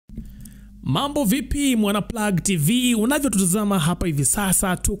Mambo vipi mwana Plug TV, unavyotutazama hapa hivi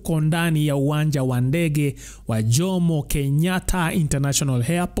sasa tuko ndani ya uwanja wa ndege wa Jomo Kenyatta International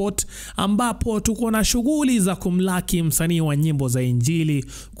Airport, ambapo tuko na shughuli za kumlaki msanii wa nyimbo za injili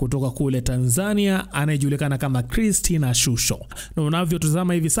kutoka kule Tanzania anayejulikana kama Christina Shusho. Na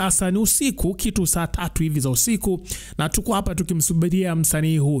unavyotutazama hivi sasa ni usiku, kitu saa 3 hivi za usiku, na tuko hapa tukimsubiria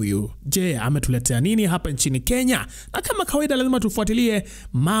msanii huyu. Je, ametuletea nini hapa nchini Kenya? Na kama kawaida lazima tufuatilie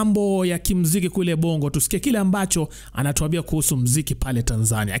mambo ya kimziki kule Bongo, tusikie kile ambacho anatuambia kuhusu mziki pale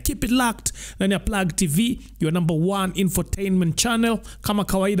Tanzania. Keep it locked ndani ya Plug TV, your number 1 infotainment channel. Kama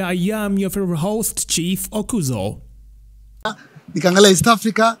kawaida, I am your favorite host, Chief Okuzo. Nikaangalia East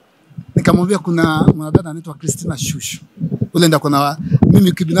Africa, nikamwambia kuna mwanadada anaitwa Christina Shusho. Ule ndio kuna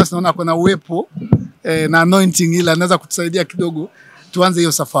mimi kibinafsi naona kuna uwepo na anointing ile anaweza kutusaidia kidogo tuanze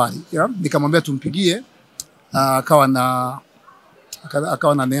hiyo safari. Nikamwambia tumpigie, akawa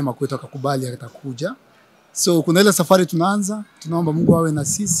na neema kwetu, akakubali atakuja. So kuna ile safari tunaanza, tunaomba Mungu awe na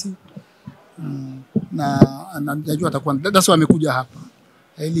sisi. Na najua atakuwa that's why amekuja hapa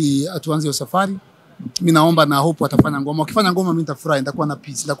ili atuanze hiyo safari. Mimi naomba na hope atafanya ngoma. Ukifanya ngoma mimi nitafurahi, nitakuwa na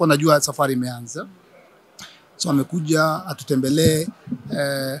peace, nitakuwa najua safari imeanza. So amekuja atutembelee,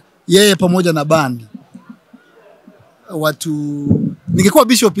 yeye pamoja na bandi. Watu ningekuwa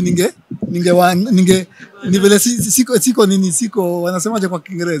bishop ni vile siko wanasemaje kwa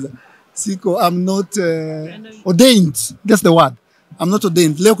Kiingereza, I'm not ordained, that's the word. I'm not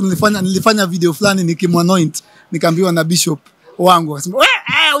ordained. Leo nilifanya video fulani nikimanoint, nikaambiwa na bishop wangu akasema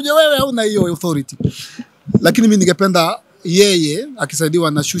uje wewe hauna hiyo authority. Lakini mimi ningependa yeye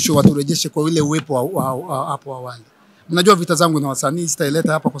akisaidiwa na Shusho waturejeshe kwa ile uwepo hapo awali. Mnajua vita zangu na wasanii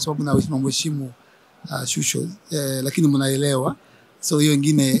sitaileta hapa kwa sababu na mheshimu Shusho, lakini mnaelewa. So hiyo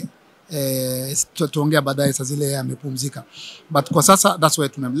nyingine tuongea baadaye saa zile amepumzika. But kwa sasa that's why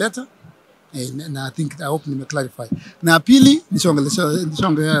tumemleta. Na I hope nimeclarify. Na pili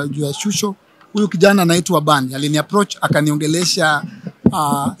nishaongelea juu ya Shusho. Huyu kijana anaitwa Bani, aliniapproach akaniongelesha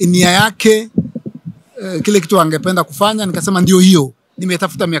nia yake, kile kitu angependa kufanya. Nikasema ndio hiyo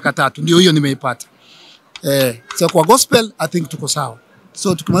nimetafuta miaka 3, ndio hiyo nimeipata. So kwa gospel I think tuko sawa.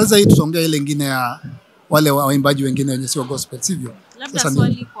 So tukimaliza hii tutaongea ile nyingine ya wale waimbaji wengine wenye sio gospel, sivyo? Labda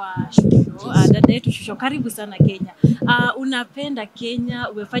swali kwa Shusho, dada yetu Shusho, karibu sana Kenya. Unapenda Kenya,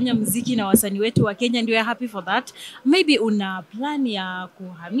 umefanya muziki na wasanii wetu wa Kenya, ndio happy for that. Maybe una plan ya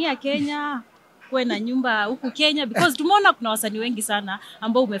kuhamia Kenya, kuwe na nyumba huku Kenya, because tumeona kuna wasanii wengi sana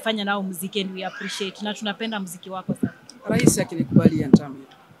ambao umefanya nao muziki and we appreciate, na tunapenda muziki wako sana. Rais akinikubalia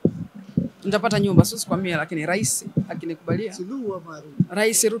nitapata nyumba, sio kwa mimi, lakini rais akinikubalia.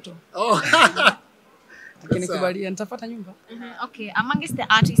 Rais Ruto. Akinikubalia nitapata nyumba. Okay, amongst the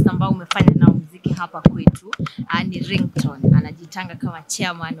artists ambao umefanya nao muziki hapa kwetu, ni Ringtone, anajitanga kama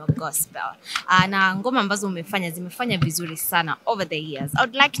chairman wa gospel. Na ngoma ambazo umefanya zimefanya vizuri sana over the years. I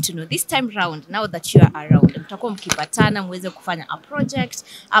would like to know this time round, now that you are around, mtakuwa mkipatana muweze kufanya a project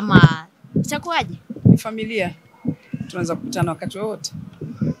ama itakuwaje? Familia tunaweza kukutana wakati wote.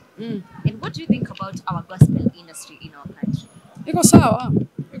 And what do you think about our gospel industry in our country? Iko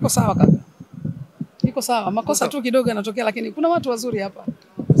sawa kaka. Iko sawa. Makosa tu kidogo yanatokea, lakini kuna watu wazuri hapa.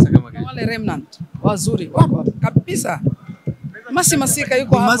 Wale remnant wazuri wako kabisa. Masika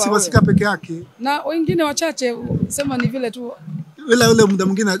yuko hapa. Masika peke yake. Na wengine wachache sema ni vile tu. Ule muda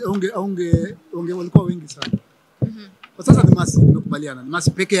mwingine walikuwa wengi sana. Kwa sasa ni Masi, nimekubaliana. Ni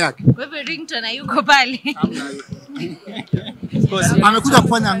Masi peke yake. Kwa hivyo Ringtone yuko pale. Amekuja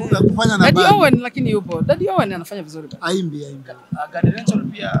kufanya na Daddy Owen, lakini yupo. Daddy Owen anafanya vizuri. Aimbi. Gadrental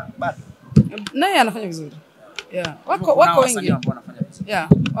pia bado. Naye anafanya vizuri. Wako wengi.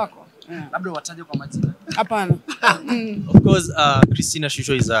 Wako. Labda wataje kwa majina. Hapana. Of course, Christina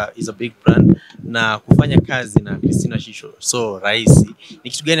Shusho is a big brand, na kufanya kazi na Christina Shusho so rahisi.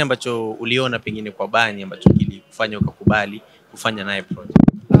 Ni kitu gani ambacho uliona pengine kwa Bani ambacho kilikufanya ukakubali kufanya naye project?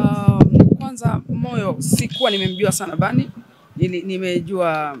 Kwanza moyo, sikuwa nimemjua sana Bani.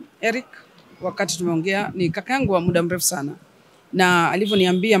 Nimejua Eric wakati tumeongea, ni kaka yangu wa muda mrefu sana. Na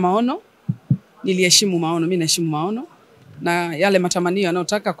alivyoniambia maono, niliheshimu maono, mimi naheshimu maono na yale matamanio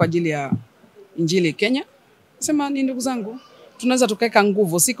anayotaka kwa ajili ya injili Kenya. Sema ni ndugu zangu, tunaweza tukaweka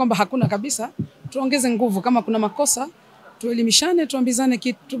nguvu, si kwamba hakuna kabisa, tuongeze nguvu. Kama kuna makosa tuelimishane, tuambizane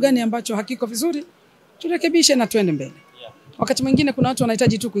kitu gani ambacho hakiko vizuri, turekebishe na tuende mbele. Wakati mwingine kuna watu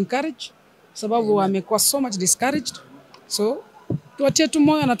wanahitaji tu encourage sababu wamekuwa so much discouraged. So tuwatie tu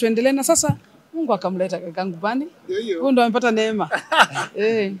moyo na tuendelee. Na sasa Mungu akamleta kakangu Bani. Huyo ndo amepata neema.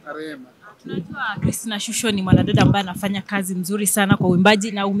 Unajua Christina Shusho ni mwanadada ambaye anafanya kazi mzuri sana kwa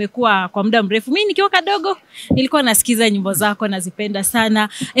uimbaji na umekuwa kwa muda mrefu. Mimi nikiwa kadogo nilikuwa nasikiza nyimbo zako, nazipenda sana.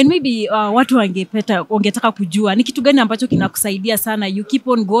 And maybe watu wangetaka kujua ni kitu gani ambacho kinakusaidia sana. You keep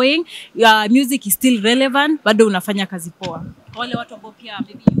on going. Music is still relevant. Bado unafanya kazi poa. Wale watu ambao pia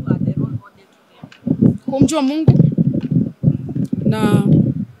maybe you are the role model to them. Kumjua Mungu na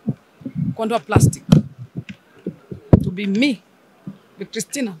kuondoa plastic. To be me, be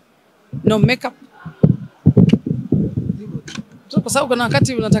Christina. No makeup. So kwa sababu kuna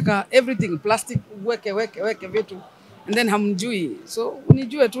wakati unataka everything plastic, weke vitu and then hamjui. So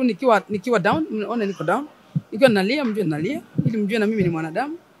unijue tu nikiwa down, unaona niko down. Nikiwa nalia mjue nalia, ili mjue na mimi ni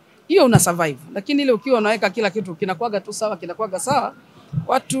mwanadamu. Hiyo una survive. Lakini ile ukiwa unaweka kila kitu kinakuaga tu sawa, kinakuaga sawa,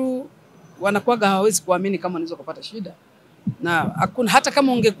 watu wanakuaga hawawezi kuamini kama unaweza kupata shida. Na hakuna hata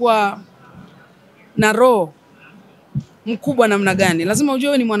kama ungekuwa na roho mkubwa namna gani, lazima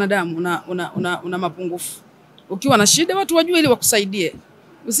ujue ni mwanadamu, una mapungufu. Ukiwa na shida watu wajue ili wakusaidie.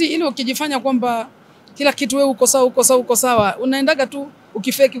 Ili ukijifanya kwamba kila kitu wewe uko sawa, unaendaga tu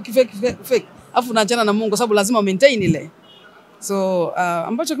ukifake. Alafu unaachana na Mungu sababu lazima maintain ile. So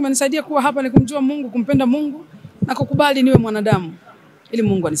ambacho kimenisaidia kuwa hapa ni kumjua Mungu, kumpenda Mungu na kukubali niwe mwanadamu ili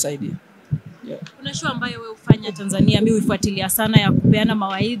Mungu anisaidie. Yeah. Kuna show ambayo wewe ufanya Tanzania, mimi huifuatilia sana, ya kupeana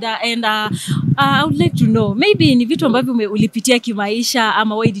mawaidha, and I would like to know maybe ni vitu ambavyo ulipitia kimaisha,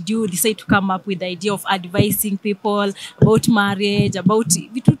 ama why did you decide to come up with the idea of advising people about marriage, about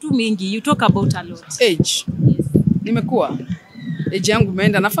vitu tu mingi, you talk about a lot. Age. Yes. Nimekuwa age yangu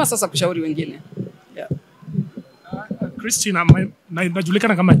imeenda, nafaa sasa kushauri wengine. Yeah. Christina,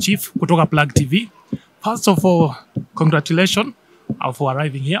 najulikana kama Chief kutoka Plug TV. First of all, congratulations for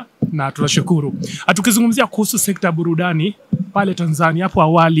arriving here, na tunashukuru. Tukizungumzia kuhusu sekta ya burudani pale Tanzania, hapo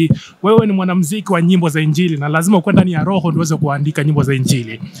awali wewe ni mwanamuziki wa nyimbo za Injili na lazima uwe ndani ya roho ndio uweze kuandika nyimbo za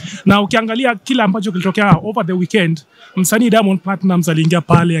Injili. Na ukiangalia kila ambacho kilitokea over the weekend, msanii Diamond Platnumz aliingia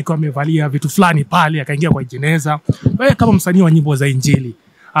pale akiwa amevalia vitu fulani pale, akaingia kwa jeneza. Wewe kama msanii wa nyimbo za Injili,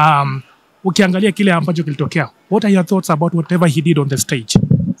 ukiangalia kile ambacho kilitokea, what are your thoughts about whatever he did on the stage?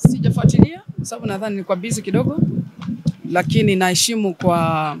 Sijafuatilia sababu nadhani nilikuwa busy kidogo, lakini naheshimu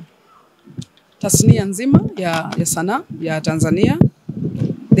kwa tasnia nzima ya sanaa ya Tanzania.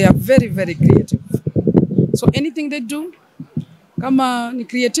 They are very, very creative. So anything they do, kama ni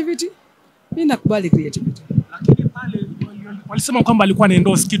creativity, mimi nakubali creativity. Lakini pale walisema kwamba alikuwa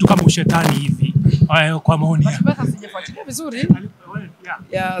anaendorse kitu kama ushetani hivi. Kwa maoni yako. Basi sijafuatilia vizuri.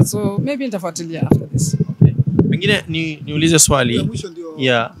 Yeah, so maybe nitafuatilia after this. Pengine niulize swali.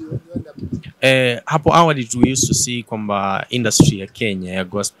 Yeah. Hapo awali we used to see kwamba industry ya Kenya ya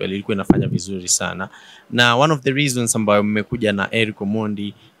gospel ilikuwa inafanya vizuri sana, na one of the reasons ambayo mmekuja na Eric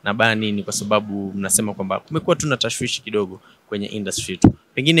Omondi na Bani ni kwa sababu mnasema kwamba kumekuwa tuna tashwishi kidogo kwenye industry tu.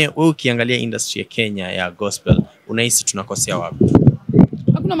 Pengine wewe ukiangalia industry ya Kenya ya gospel, unahisi tunakosea wapi?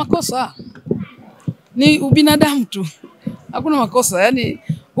 Hakuna makosa, ni ubinadamu tu, hakuna makosa. Yani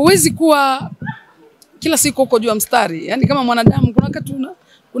huwezi kuwa kila siku uko juu ya mstari. Yani kama mwanadamu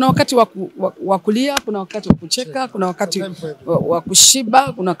kuna wakati wa kulia, kuna wakati wa kucheka, kuna wakati wa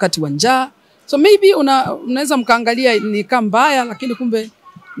kushiba, kuna wakati wa njaa. So maybe unaweza mkaangalia ni kama mbaya, lakini kumbe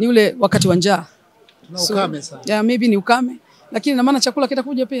ni ule wakati wa njaa. So, ukame sana. Yeah, maybe ni ukame, lakini na maana chakula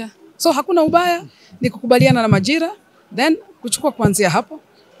kitakuja pia. So hakuna ubaya, ni kukubaliana na majira, then kuchukua kuanzia hapo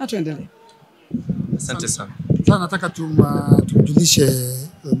na tuendelee. Asante sana. Sasa nataka tumjulishe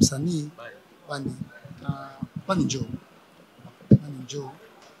msanii Bani Joe.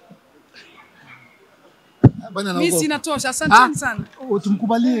 Mimi sina tosha, asanteni sana.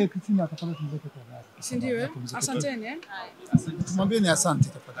 Tumkubalie Christina atapata tumlete kwa gari. Si ndio Asanteni Tumwambie ni asante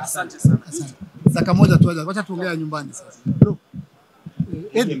tafadhali. Asante sana. Asante. Saka moja tu aje. Wacha tuongea nyumbani sasa. Bro.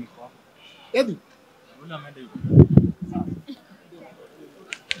 Eddie. Ule ameenda yuko.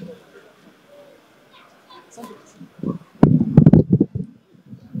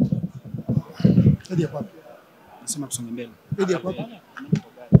 Eddie hapo. Nasema tusonge mbele. Eddie hapo.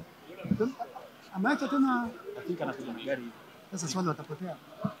 Ameacha tena Hakika anakuja na gari hivi. sasa swali watapotea.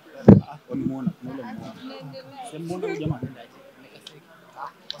 Wamemuona kuna ule mmoja. Sema muone huyu jamaa anaenda aje.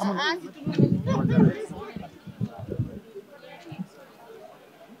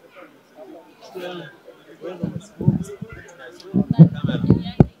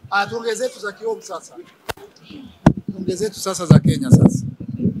 Tuongeze zetu za Kiom sasa. Tuongeze zetu sasa za Kenya sasa.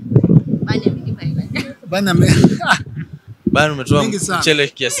 Bana umetoa mchele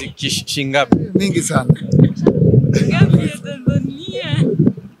kiasi shingapi? Mingi sana.